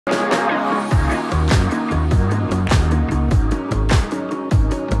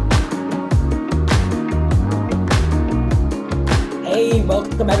Hey,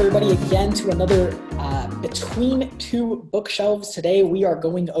 welcome everybody again to another Between Two Bookshelves. Today we are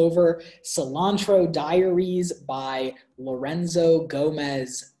going over Cilantro Diaries by Lorenzo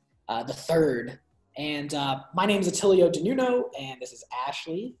Gomez III. And my name is Attilio and this is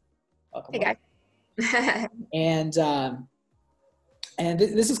Ashley. Welcome. Hey, guys. And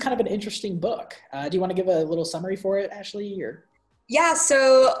this is kind of an interesting book. Do you want to give a little summary for it, Ashley? Or? Yeah,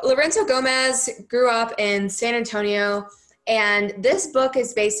 so Lorenzo Gomez grew up in San Antonio, and this book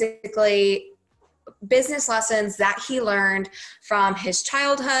is basically business lessons that he learned from his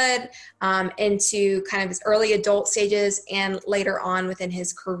childhood into kind of his early adult stages and later on within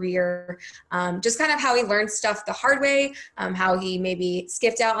his career. Just kind of how he learned stuff the hard way, how he maybe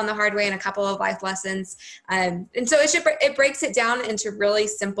skipped out on the hard way in a couple of life lessons. And so it breaks it down into really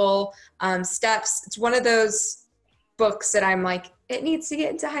simple steps. It's one of those books that I'm like, it needs to get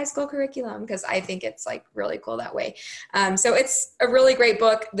into high school curriculum because I think it's like really cool that way. So it's a really great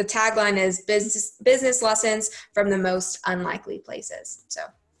book. The tagline is business lessons from the most unlikely places. So.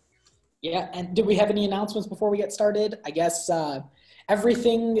 Yeah. And do we have any announcements before we get started? I guess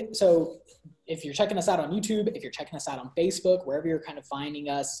everything. So if you're checking us out on YouTube, if you're checking us out on Facebook, wherever you're kind of finding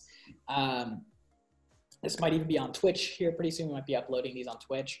us, this might even be on Twitch here pretty soon. We might be uploading these on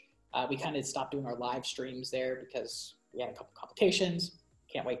Twitch. We kind of stopped doing our live streams there because we had a couple complications.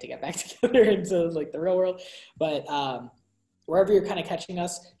 Can't wait to get back together into like the real world. But wherever you're kind of catching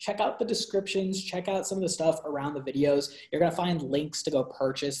us, check out the descriptions, check out some of the stuff around the videos. You're going to find links to go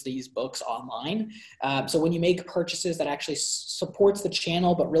purchase these books online. So when you make purchases, that actually supports the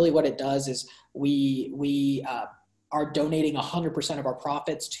channel, but really what it does is we are donating 100% of our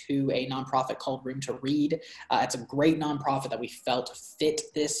profits to a nonprofit called Room to Read. It's a great nonprofit that we felt fit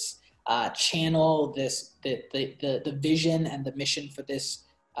this channel, the vision and the mission for this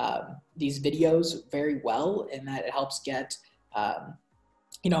these videos very well, in that it helps get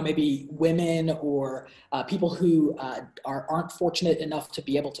maybe women or people who aren't fortunate enough to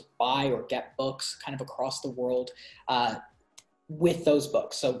be able to buy or get books kind of across the world with those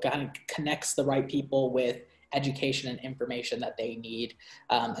books. So kind of connects the right people with education and information that they need.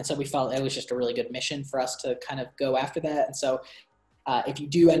 And so we felt it was just a really good mission for us to kind of go after that. And so if you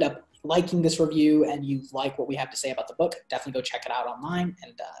do end up liking this review and you like what we have to say about the book, definitely go check it out online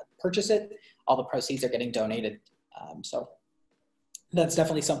and purchase it. All the proceeds are getting donated. So that's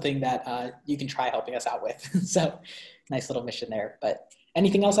definitely something that you can try helping us out with. So nice little mission there. But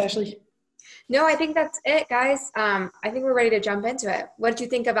anything else, Ashley? No, I think that's it, guys. I think we're ready to jump into it. What did you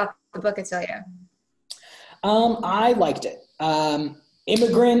think about the book, Attilio? I liked it.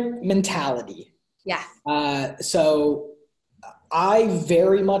 Immigrant Mentality. Yeah. So I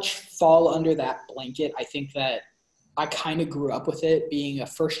very much fall under that blanket. I think that I kind of grew up with it, being a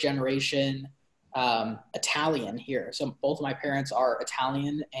first generation Italian here. So both of my parents are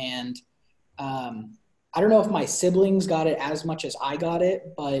Italian, and I don't know if my siblings got it as much as I got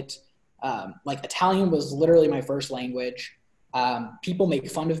it, but like Italian was literally my first language. People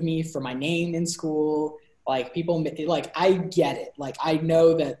make fun of me for my name in school. Like people, like I get it. Like I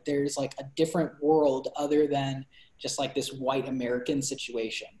know that there's like a different world other than just like this white American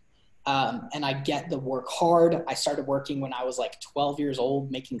situation. And I get the work hard. I started working when I was like 12 years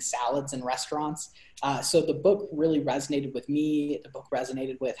old, making salads in restaurants. So the book really resonated with me. The book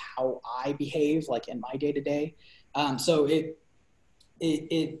resonated with how I behave like in my day to day. So it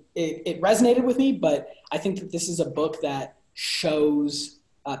resonated with me, but I think that this is a book that shows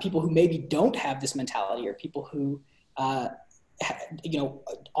people who maybe don't have this mentality, or people who,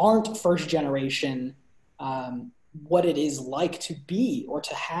 aren't first generation, what it is like to be or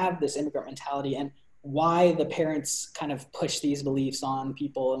to have this immigrant mentality, and why the parents kind of push these beliefs on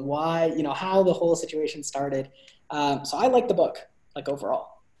people, and why, how the whole situation started. So I like the book, like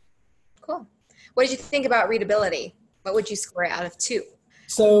overall. Cool. What did you think about readability? What would you score it out of 2?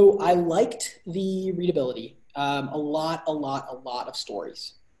 So I liked the readability. A lot of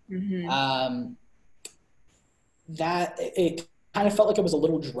stories. Mm-hmm. That it kind of felt like it was a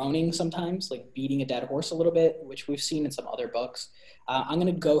little droning sometimes, like beating a dead horse a little bit, which we've seen in some other books. I'm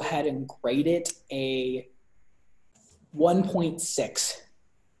going to go ahead and grade it a 1.6.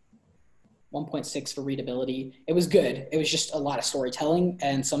 1.6 for readability. It was good. It was just a lot of storytelling,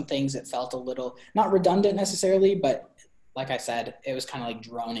 and some things it felt a little, not redundant necessarily, but like I said, it was kind of like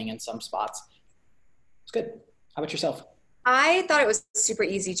droning in some spots. It's good. How about yourself? I thought it was super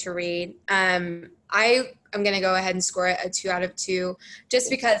easy to read. I'm going to go ahead and score it a 2 out of 2,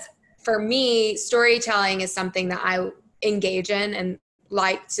 just because for me, storytelling is something that I engage in and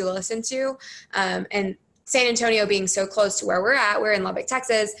like to listen to. And San Antonio being so close to where we're in Lubbock,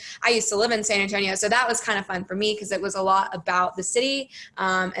 Texas. I used to live in San Antonio. So that was kind of fun for me because it was a lot about the city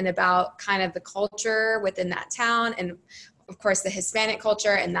and about kind of the culture within that town. And of course the Hispanic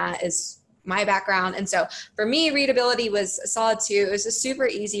culture. And that is my background. And so for me, readability was a solid 2. It was a super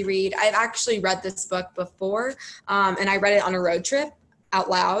easy read. I've actually read this book before. And I read it on a road trip out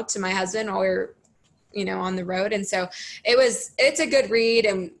loud to my husband while we were, on the road. And so it's a good read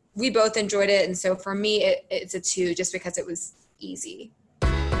and we both enjoyed it. And so for me, it's a 2 just because it was easy.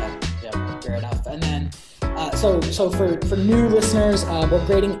 Yeah, fair enough. And then, so for new listeners, we're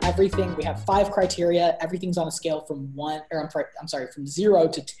grading everything. We have 5 criteria. Everything's on a scale from from 0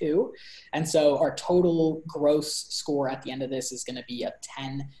 to 2. And so our total gross score at the end of this is going to be a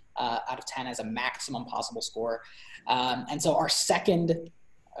 10 out of 10 as a maximum possible score. And so our second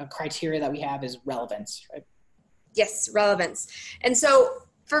criteria that we have is relevance, right? Yes, relevance. And so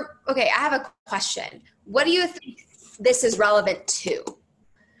I have a question. What do you think this is relevant to?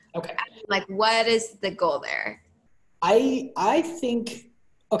 Okay. Like, what is the goal there? I think,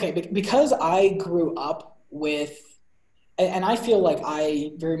 because I grew up with, and I feel like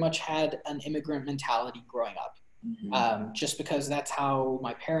I very much had an immigrant mentality growing up, just because that's how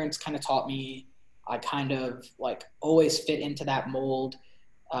my parents kind of taught me. I kind of like always fit into that mold.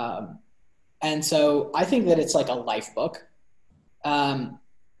 And so I think that it's like a life book.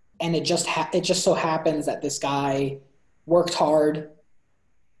 And it just so happens that this guy worked hard,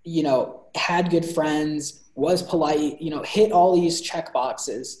 had good friends, was polite, hit all these check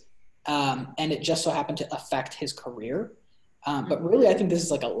boxes. And it just so happened to affect his career. But really, I think this is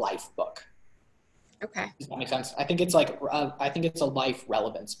like a life book. Okay. Does that make sense? I think it's like, I think it's a life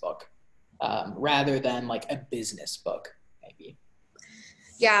relevance book, rather than like a business book, maybe.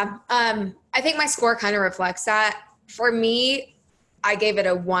 Yeah. I think my score kind of reflects that. For me, I gave it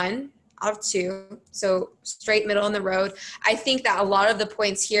a 1 out of 2. So straight middle in the road. I think that a lot of the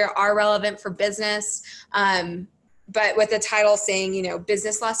points here are relevant for business. But with the title saying,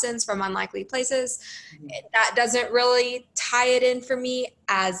 business lessons from unlikely places, that doesn't really tie it in for me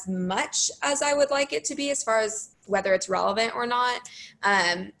as much as I would like it to be as far as whether it's relevant or not.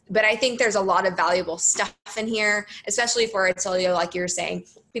 But I think there's a lot of valuable stuff in here, especially for Attilio, like you were saying,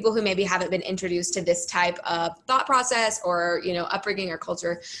 people who maybe haven't been introduced to this type of thought process or, upbringing or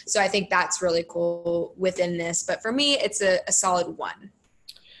culture. So I think that's really cool within this. But for me, it's a solid 1.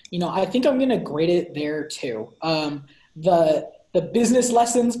 I think I'm going to grade it there too. The business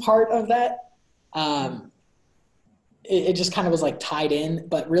lessons part of that, it just kind of was like tied in,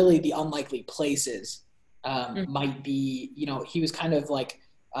 but really the unlikely places might be, he was kind of like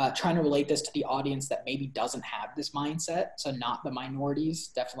trying to relate this to the audience that maybe doesn't have this mindset. So not the minorities,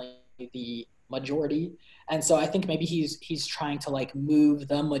 definitely the majority. And so I think maybe he's trying to like move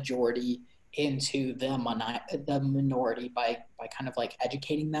the majority into the minority by kind of like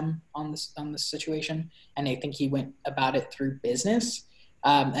educating them on this situation. And I think he went about it through business.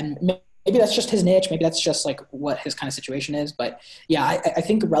 And maybe that's just his niche. Maybe that's just like what his kind of situation is. But yeah, I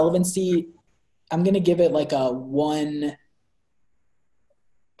think relevancy, I'm going to give it like a 1,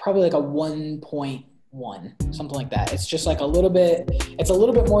 probably like a 1.1, something like that. It's just like it's a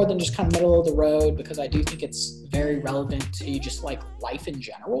little bit more than just kind of middle of the road, because I do think it's very relevant to just like life in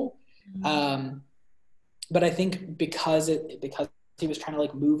general. But I think because he was trying to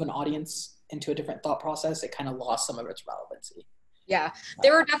like move an audience into a different thought process, it kind of lost some of its relevancy. Yeah,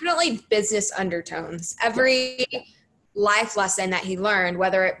 there were definitely business undertones. Every life lesson that he learned,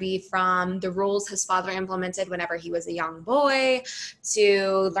 whether it be from the rules his father implemented whenever he was a young boy,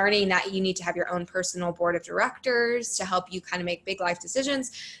 to learning that you need to have your own personal board of directors to help you kind of make big life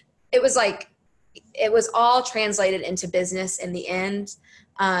decisions. It was all translated into business in the end.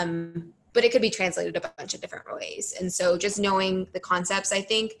 But it could be translated a bunch of different ways. And so just knowing the concepts, I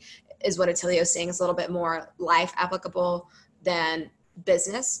think, is what Attilio is saying, is a little bit more life applicable than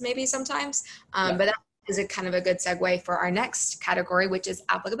business maybe sometimes. But that is a kind of a good segue for our next category, which is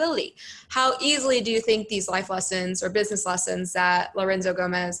applicability. How easily do you think these life lessons or business lessons that Lorenzo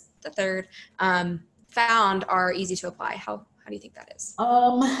Gomez III found are easy to apply? How do you think that is?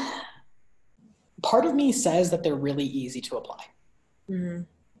 Part of me says that they're really easy to apply. Mm-hmm.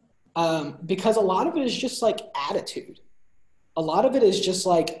 Because a lot of it is just like attitude. A lot of it is just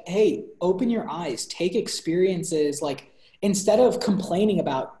like, hey, open your eyes, take experiences. Like, instead of complaining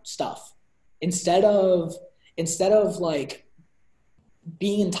about stuff, instead of like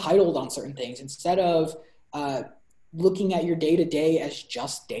being entitled on certain things, instead of looking at your day-to-day as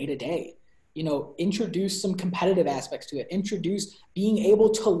just day-to-day, introduce some competitive aspects to it. Introduce being able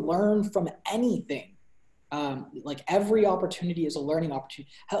to learn from anything. Like every opportunity is a learning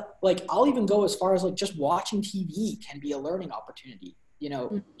opportunity. Like I'll even go as far as like just watching TV can be a learning opportunity, you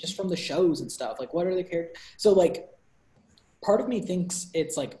know, just from the shows and stuff. Like what are the characters? So like part of me thinks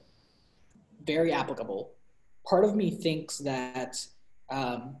it's like very applicable. Part of me thinks that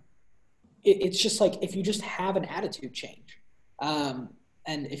it's just like if you just have an attitude change, and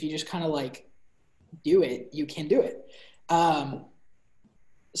if you just kind of like do it, you can do it.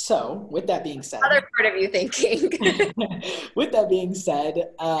 So with that being said, Other part of you thinking. with that being said,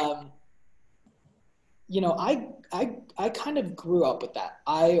 you know, I kind of grew up with that.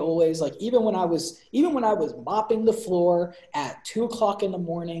 I always like, even when I was mopping the floor at 2:00 in the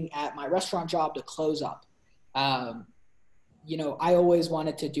morning at my restaurant job to close up, you know, I always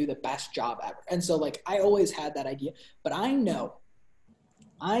wanted to do the best job ever. And so like, I always had that idea, but I know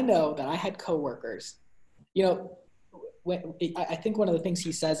that I had coworkers, you know, I think one of the things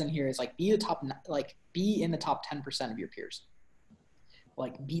he says in here is like, be in the top 10% of your peers,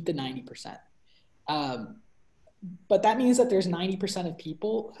 like beat the 90%. But that means that there's 90% of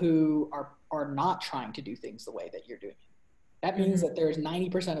people who are not trying to do things the way that you're doing it. That means that there's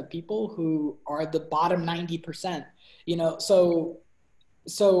 90% of people who are the bottom 90%, you know? So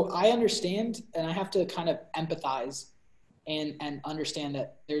I understand, and I have to kind of empathize and understand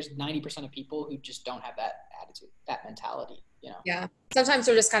that there's 90% of people who just don't have that attitude, that mentality, you know? Yeah. Sometimes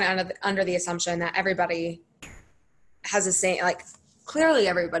we're just kind of under the assumption that everybody has the same, like clearly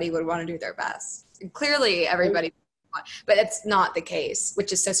everybody would want to do their best. Clearly everybody, but it's not the case,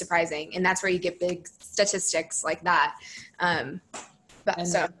 which is so surprising. And that's where you get big statistics like that. You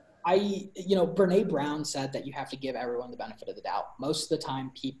know, Brene Brown said that you have to give everyone the benefit of the doubt. Most of the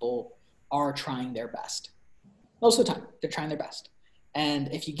time people are trying their best. Most of the time they're trying their best.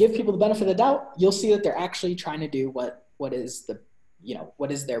 And if you give people the benefit of the doubt, you'll see that they're actually trying to do what is their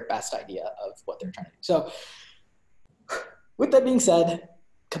best idea of what they're trying to do. So with that being said,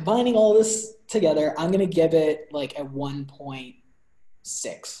 combining all this together, I'm going to give it like a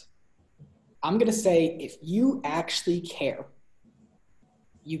 1.6. I'm going to say if you actually care,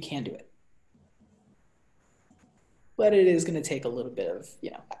 you can do it. But it is going to take a little bit of,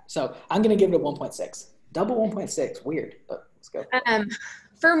 you know, so I'm going to give it a 1.6. Double 1.6, weird, but let's go.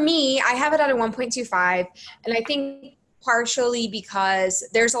 For me, I have it at a 1.25, and I think partially because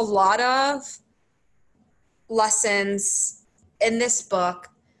there's a lot of lessons in this book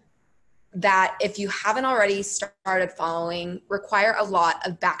that if you haven't already started following, require a lot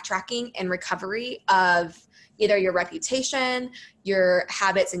of backtracking and recovery of either your reputation, your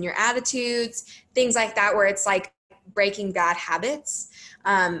habits and your attitudes, things like that, where it's like breaking bad habits.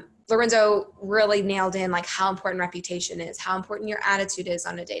 Lorenzo really nailed in like how important reputation is, how important your attitude is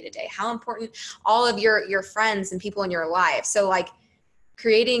on a day-to-day, how important all of your friends and people in your life. So like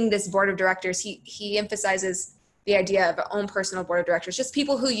creating this board of directors, he emphasizes the idea of our own personal board of directors, just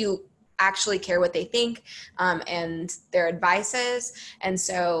people who you actually care what they think and their advices. And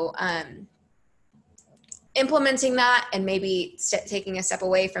so implementing that and maybe taking a step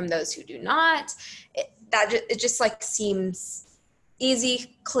away from those who do not, it just like seems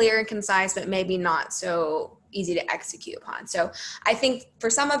easy, clear, and concise, but maybe not so easy to execute upon. So I think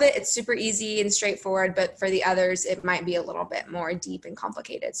for some of it, it's super easy and straightforward, but for the others, it might be a little bit more deep and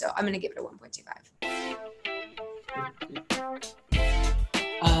complicated. So I'm going to give it a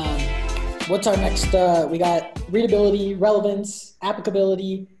 1.25. What's our next? We got readability, relevance,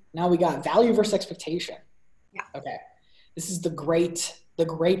 applicability. Now we got value versus expectation. Yeah. Okay. This is the great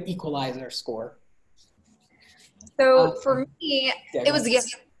equalizer score. So for me, it was a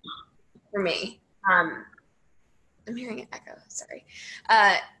gift for me. I'm hearing an echo. Sorry.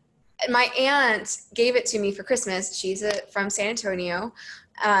 My aunt gave it to me for Christmas. She's from San Antonio.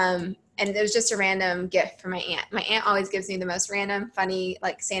 And it was just a random gift for my aunt. My aunt always gives me the most random, funny,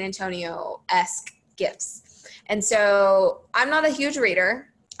 like San Antonio-esque gifts. And so I'm not a huge reader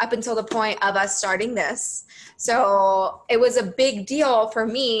up until the point of us starting this. So it was a big deal for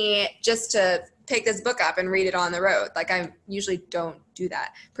me just to pick this book up and read it on the road. Like I usually don't do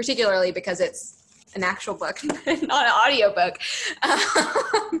that, particularly because it's an actual book, not an audio book.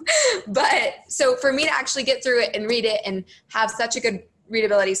 But so for me to actually get through it and read it and have such a good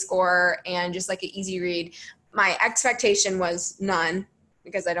readability score and just like an easy read, my expectation was none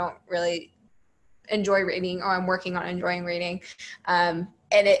because I don't really enjoy reading, or I'm working on enjoying reading. And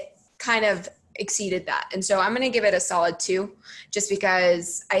it kind of exceeded that. And so I'm going to give it a solid 2 just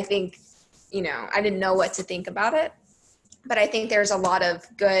because I think, you know, I didn't know what to think about it, but I think there's a lot of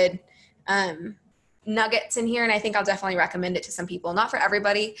good nuggets in here. And I think I'll definitely recommend it to some people, not for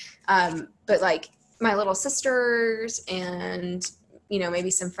everybody, but like my little sisters and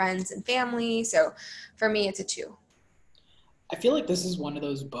maybe some friends and family. So for me, it's a 2. I feel like this is one of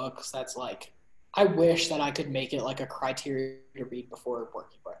those books that's like, I wish that I could make it like a criteria to read before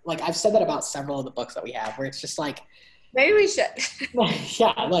working for it. Like I've said that about several of the books that we have, where it's just like, maybe we should.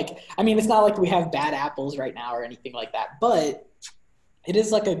 yeah, like, I mean, it's not like we have bad apples right now or anything like that, but it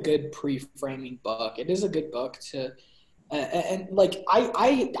is like a good pre-framing book. It is a good book to, and like,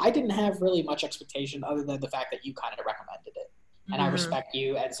 I didn't have really much expectation other than the fact that you kind of recommended it, and I respect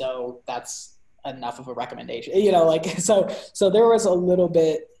you. And so that's enough of a recommendation, like, so there was a little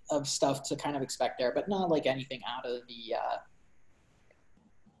bit of stuff to kind of expect there, but not like anything out of the,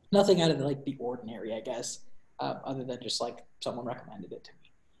 nothing out of like the ordinary, I guess, other than just like someone recommended it to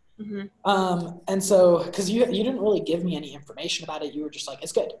me. And so, because you didn't really give me any information about it, you were just like,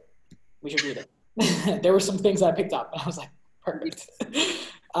 it's good, we should read it. There were some things I picked up, and I was like, perfect.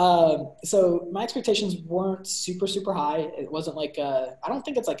 So my expectations weren't super, super high. It wasn't like I don't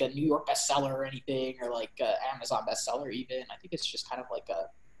think it's like a New York bestseller or anything, or like a Amazon bestseller even. I think it's just kind of like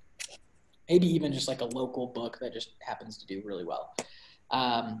maybe even just like a local book that just happens to do really well.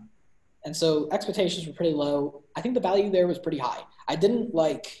 And so expectations were pretty low. I think the value there was pretty high. It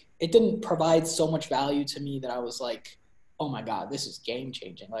didn't provide so much value to me that I was like, oh my God, this is game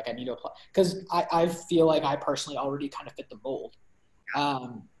changing. Like I need to apply, because I feel like I personally already kind of fit the mold.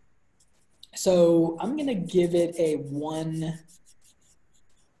 So I'm going to give it a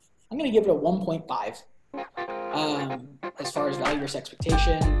 1.5. As far as value versus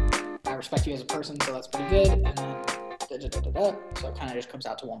expectation, I respect you as a person, so that's pretty good. And then so it kind of just comes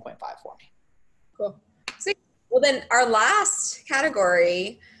out to 1.5 for me. Cool. So, well, then our last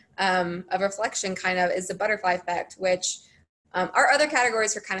category of reflection kind of is the butterfly effect, which our other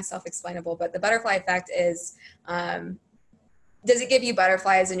categories are kind of self-explainable, but the butterfly effect is, does it give you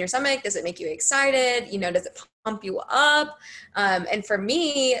butterflies in your stomach? Does it make you excited? Does it pump you up? And for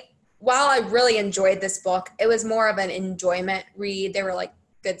me, while I really enjoyed this book, it was more of an enjoyment read. They were like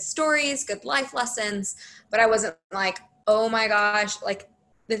good stories, good life lessons, but I wasn't like, oh my gosh, like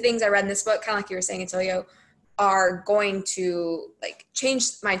the things I read in this book, kind of like you were saying, Attilio, are going to like change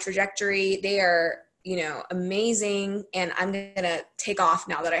my trajectory. They are, amazing. And I'm going to take off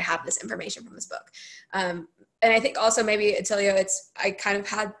now that I have this information from this book. And I think also maybe Attilio, I kind of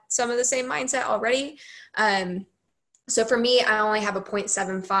had some of the same mindset already. So for me, I only have a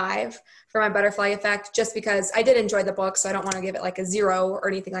 0.75 for my butterfly effect, just because I did enjoy the book. So I don't want to give it like a 0 or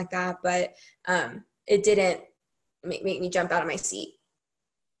anything like that, but it didn't make me jump out of my seat.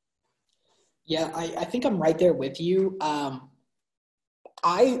 Yeah, I think I'm right there with you.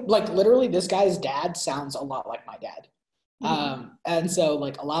 I like literally this guy's dad sounds a lot like my dad. And so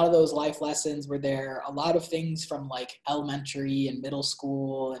like a lot of those life lessons were there, a lot of things from like elementary and middle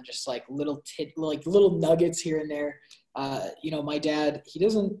school, and just like little nuggets here and there. My dad, he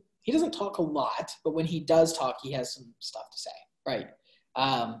doesn't talk a lot, but when he does talk, he has some stuff to say, right?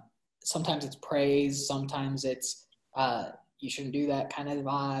 Sometimes it's praise, sometimes it's you shouldn't do that kind of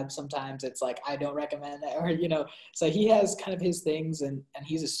vibe. Sometimes it's like, I don't recommend that, or, so he has kind of his things, and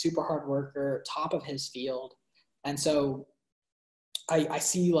he's a super hard worker, top of his field. And so I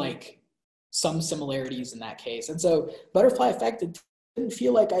see like some similarities in that case. And so butterfly effect, it didn't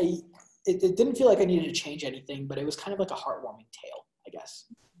feel like I needed to change anything, but it was kind of like a heartwarming tale, I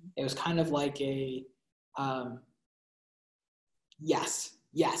guess. It was kind of like a, yes.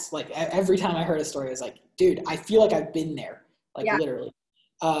 Like every time I heard a story, I was like, dude, I feel like I've been there, like literally.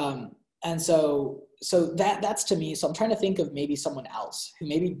 And so that's to me. So I'm trying to think of maybe someone else who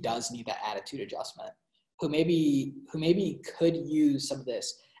maybe does need that attitude adjustment, who maybe could use some of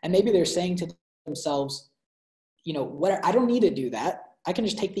this. And maybe they're saying to themselves, I don't need to do that. I can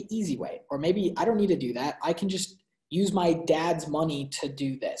just take the easy way. Or maybe I don't need to do that. I can just use my dad's money to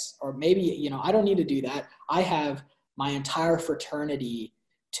do this. Or maybe, I don't need to do that. I have my entire fraternity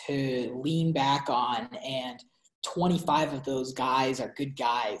to lean back on, and 25 of those guys are good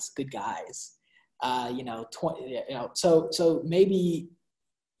guys. So maybe,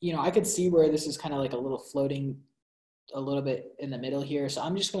 I could see where this is kind of like a little floating a little bit in the middle here. So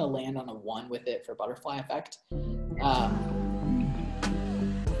I'm just going to land on a 1 with it for butterfly effect.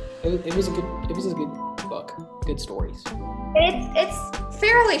 It was a good book, good stories. It's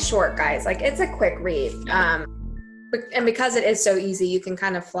fairly short, guys. Like it's a quick read. And because it is so easy, you can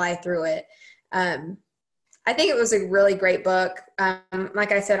kind of fly through it. I think it was a really great book.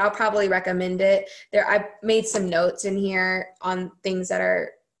 Like I said, I'll probably recommend it. I made some notes in here on things that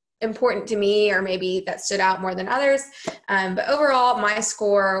are important to me, or maybe that stood out more than others. But overall, my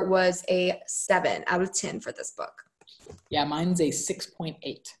score was a 7 out of 10 for this book. Yeah, mine's a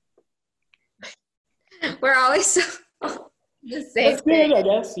 6.8. We're always The same That's good, thing. I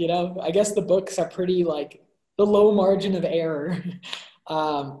guess. I guess the books are pretty like the low margin of error.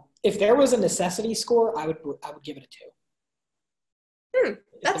 If there was a necessity score, I would give it a 2. If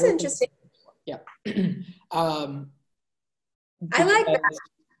That's there was a interesting. yeah. um, I like that. because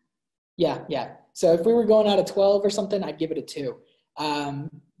yeah. So if we were going out of 12 or something, I'd give it a 2.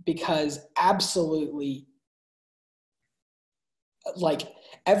 Because absolutely, like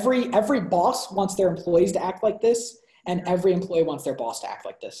every boss wants their employees to act like this, and every employee wants their boss to act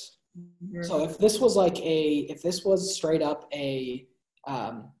like this. Mhm. So if this was straight up a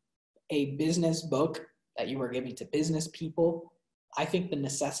business book that you were giving to business people, I think the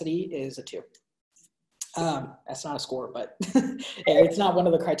necessity is a 2. That's not a score, but it's not one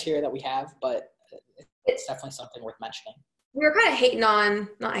of the criteria that we have, but it's definitely something worth mentioning. We were kind of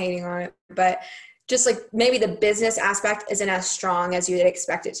not hating on it, but just like maybe the business aspect isn't as strong as you would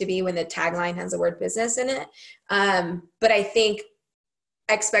expect it to be when the tagline has the word business in it. But I think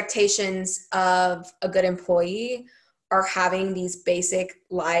expectations of a good employee are having these basic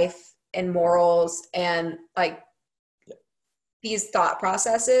life and morals and like these thought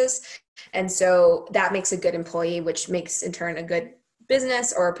processes. And so that makes a good employee, which makes in turn a good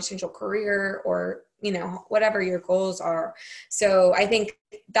business or a potential career or, whatever your goals are. So I think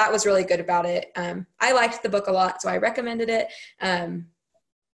that was really good about it. I liked the book a lot, so I recommended it.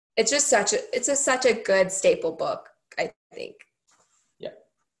 It's just such a good staple book, I think. Yeah.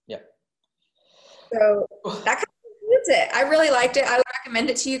 So that kind of concludes it. I really liked it. I would recommend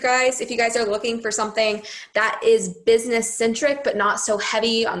it to you guys if you guys are looking for something that is business centric, but not so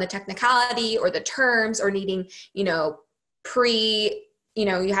heavy on the technicality or the terms or needing, you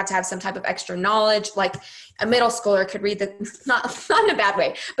have to have some type of extra knowledge. Like a middle schooler could read not in a bad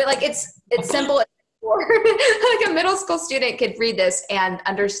way, but like it's simple. Or like a middle school student could read this and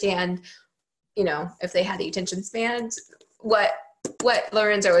understand, if they had the attention spans, what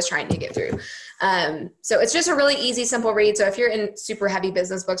Lorenzo was trying to get through. So it's just a really easy, simple read. So if you're in super heavy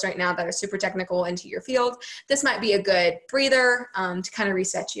business books right now that are super technical into your field, this might be a good breather to kind of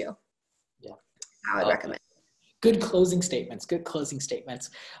reset you. Yeah. I would recommend. Good closing statements.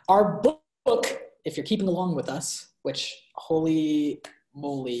 Our book, if you're keeping along with us, which holy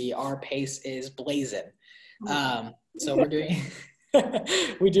moly, our pace is blazing. So we're doing,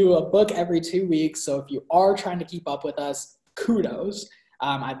 we do a book every 2 weeks. So if you are trying to keep up with us, kudos.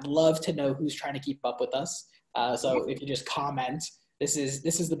 I'd love to know who's trying to keep up with us. So if you just comment, this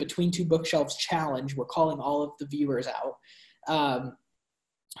is the Between Two Bookshelves challenge. We're calling all of the viewers out.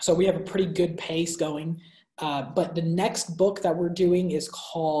 So we have a pretty good pace going. But the next book that we're doing is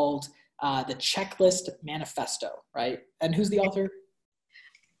called The Checklist Manifesto, right? And who's the author?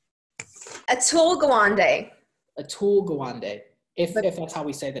 Attilio Gawande. Attilio Gawande, if that's how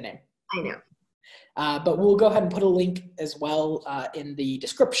we say the name. I know. But we'll go ahead and put a link as well in the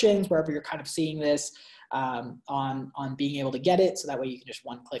descriptions, wherever you're kind of seeing this, on being able to get it. So that way you can just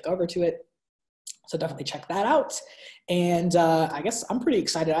one click over to it. So definitely check that out. And I guess I'm pretty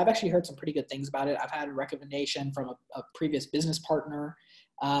excited. I've actually heard some pretty good things about it. I've had a recommendation from a previous business partner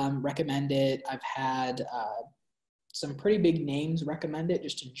recommend it. I've had some pretty big names recommend it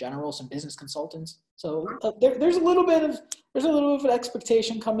just in general, some business consultants. So there's a little bit of an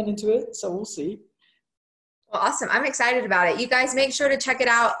expectation coming into it. So we'll see. Well, awesome. I'm excited about it. You guys make sure to check it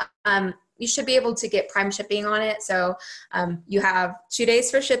out. You should be able to get Prime shipping on it. So you have 2 days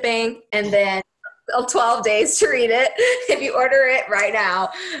for shipping and then 12 days to read it if you order it right now.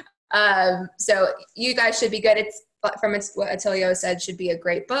 So you guys should be good. It's from what Attilio said, should be a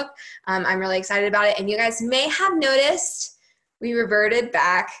great book. I'm really excited about it. And you guys may have noticed we reverted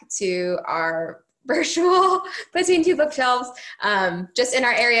back to our virtual Between Two Bookshelves. Just in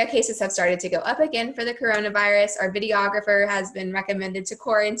our area, cases have started to go up again for the coronavirus. Our videographer has been recommended to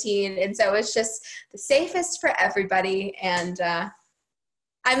quarantine. And so it's just the safest for everybody. And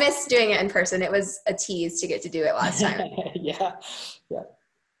I miss doing it in person. It was a tease to get to do it last time. Yeah.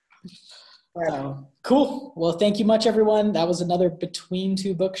 So cool. Well, thank you much, everyone. That was another Between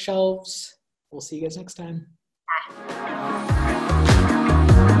Two Bookshelves. We'll see you guys next time.